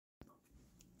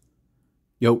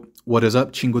Yo, what is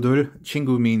up, 친구들?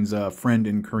 친구 means friend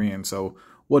in Korean, so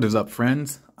what is up,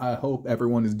 friends? I hope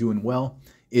everyone is doing well.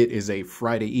 It is a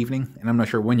Friday evening, and I'm not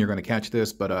sure when you're going to catch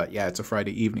this, but yeah, it's a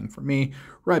Friday evening for me,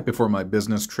 right before my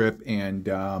business trip, and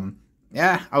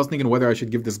yeah, I was thinking whether I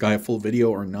should give this guy a full video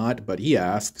or not, but he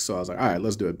asked, so I was like, all right,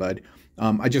 let's do it, bud.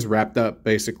 I just wrapped up,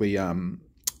 basically,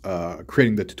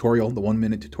 creating the tutorial, the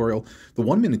 1-minute tutorial. The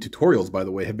 1-minute tutorials, by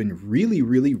the way, have been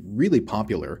really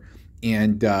popular,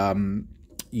 and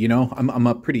you know, I'm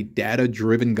a pretty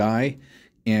data-driven guy,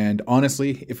 and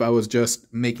honestly, if I was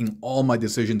just making all my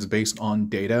decisions based on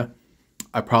data,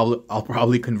 I would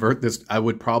probably convert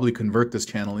this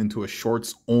channel into a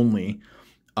shorts only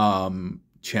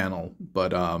channel.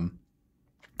 But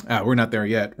we're not there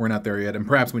yet. And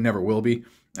perhaps we never will be.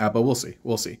 But we'll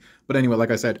see. But anyway,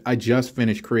 like I said, I just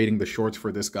finished creating the shorts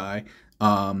for this guy.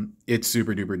 It's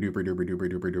super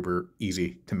duper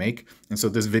easy to make, and so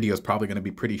this video is probably going to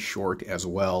be pretty short as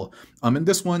well. And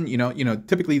this one, you know,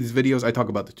 typically these videos I talk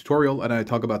about the tutorial and I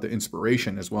talk about the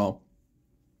inspiration as well.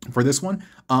 For this one,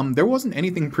 there wasn't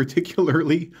anything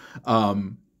particularly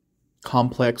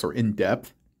complex or in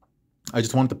depth. I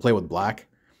just wanted to play with black.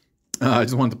 I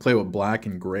just wanted to play with black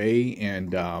and gray,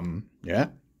 and yeah.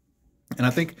 And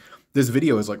I think this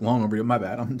video is like long overdue. My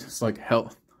bad. I'm just like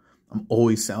hell. I'm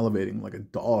always salivating like a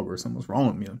dog or something's wrong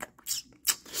with me.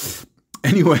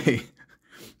 Anyway,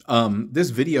 this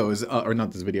video is, or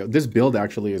not this video, this build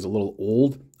actually is a little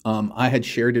old. I had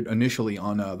shared it initially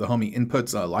on the homie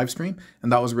Input's live stream,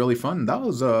 and that was really fun. That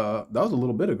was a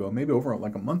little bit ago, maybe over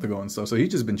like a month ago and stuff. So he's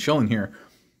just been chilling here.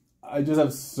 I just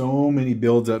have so many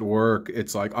builds at work.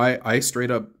 It's like I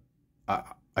straight up,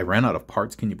 I ran out of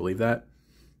parts. Can you believe that?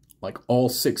 Like all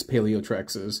 6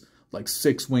 Paleotrexes, like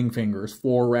 6 wing fingers,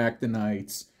 4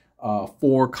 Ractinites,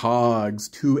 4 Cogs,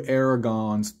 2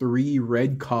 Aragons, 3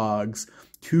 red Cogs,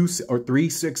 3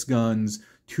 6 guns,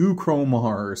 2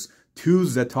 Chromars, 2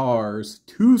 Zetars,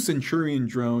 2 Centurion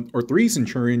drones, or 3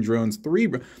 Centurion drones,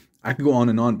 3... I could go on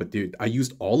and on, but dude, I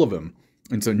used all of them.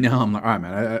 And so now I'm like, all right,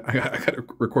 man, I gotta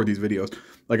record these videos.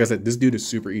 Like I said, this dude is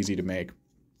super easy to make.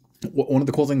 One of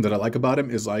the cool things that I like about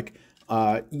him is like,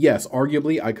 yes,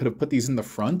 arguably I could have put these in the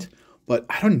front, but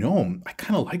I don't know. I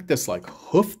kind of like this like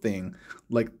hoof thing.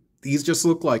 Like these just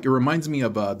look like, it reminds me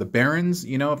of the Barons,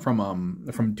 you know,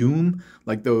 from Doom,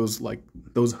 like those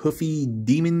hoofy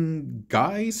demon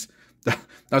guys.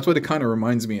 That's what it kind of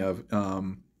reminds me of.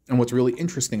 And what's really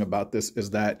interesting about this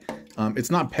is that it's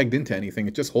not pegged into anything.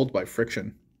 It just holds by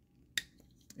friction.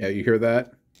 Yeah, you hear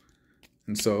that?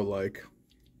 And so like,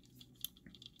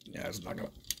 yeah, it's not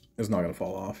gonna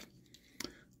fall off.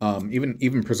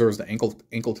 Even preserves the ankle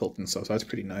tilt and stuff, so that's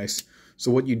pretty nice.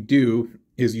 So what you do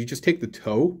is you just take the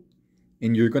toe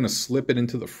and you're gonna slip it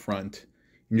into the front.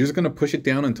 And you're just gonna push it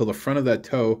down until the front of that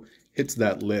toe hits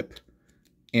that lip.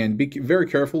 And be very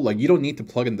careful, like you don't need to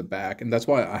plug in the back, and that's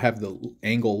why I have the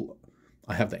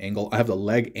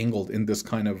leg angled in this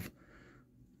kind of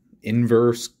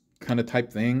inverse kind of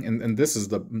type thing. And this is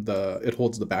it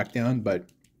holds the back down, but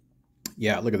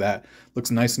yeah, look at that.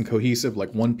 Looks nice and cohesive,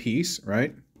 like one piece,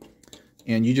 right?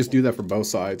 And you just do that for both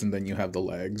sides, and then you have the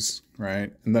legs,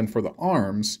 right? And then for the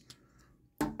arms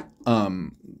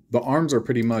are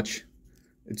pretty much,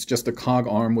 it's just a cog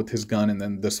arm with his gun and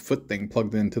then this foot thing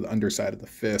plugged into the underside of the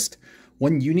fist.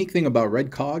 One unique thing about Red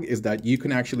Cog is that you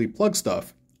can actually plug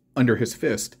stuff under his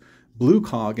fist. Blue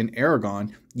Cog and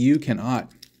Aragon, you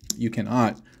cannot.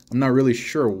 I'm not really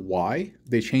sure why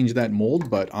they changed that mold,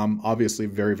 but I'm obviously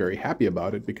very happy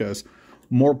about it because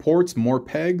more ports, more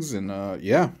pegs, and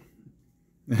yeah.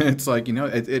 It's like, you know,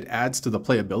 it adds to the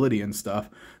playability and stuff.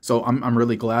 So I'm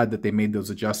really glad that they made those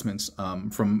adjustments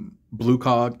from Blue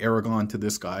Cog, Aragon to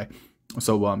this guy.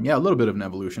 So yeah, a little bit of an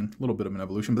evolution, but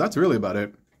that's really about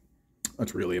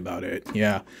it.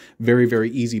 Yeah, very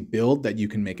easy build that you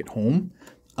can make at home.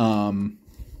 Cool,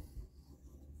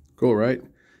 right?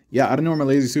 Yeah, I don't know where my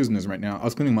Lazy Susan is right now. I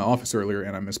was cleaning my office earlier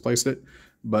and I misplaced it.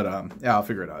 But yeah, I'll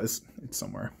figure it out. It's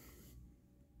somewhere.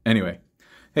 Anyway,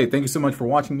 hey, thank you so much for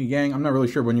watching me, gang. I'm not really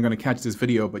sure when you're going to catch this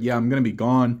video, but yeah, I'm going to be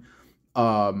gone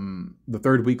the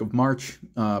 3rd week of March.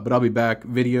 But I'll be back.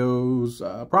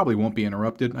 Videos probably won't be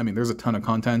interrupted. I mean, there's a ton of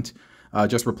content.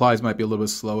 Just replies might be a little bit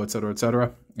slow, etc.,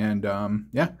 etc. And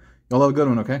yeah, y'all have a good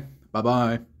one, okay?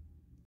 Bye-bye.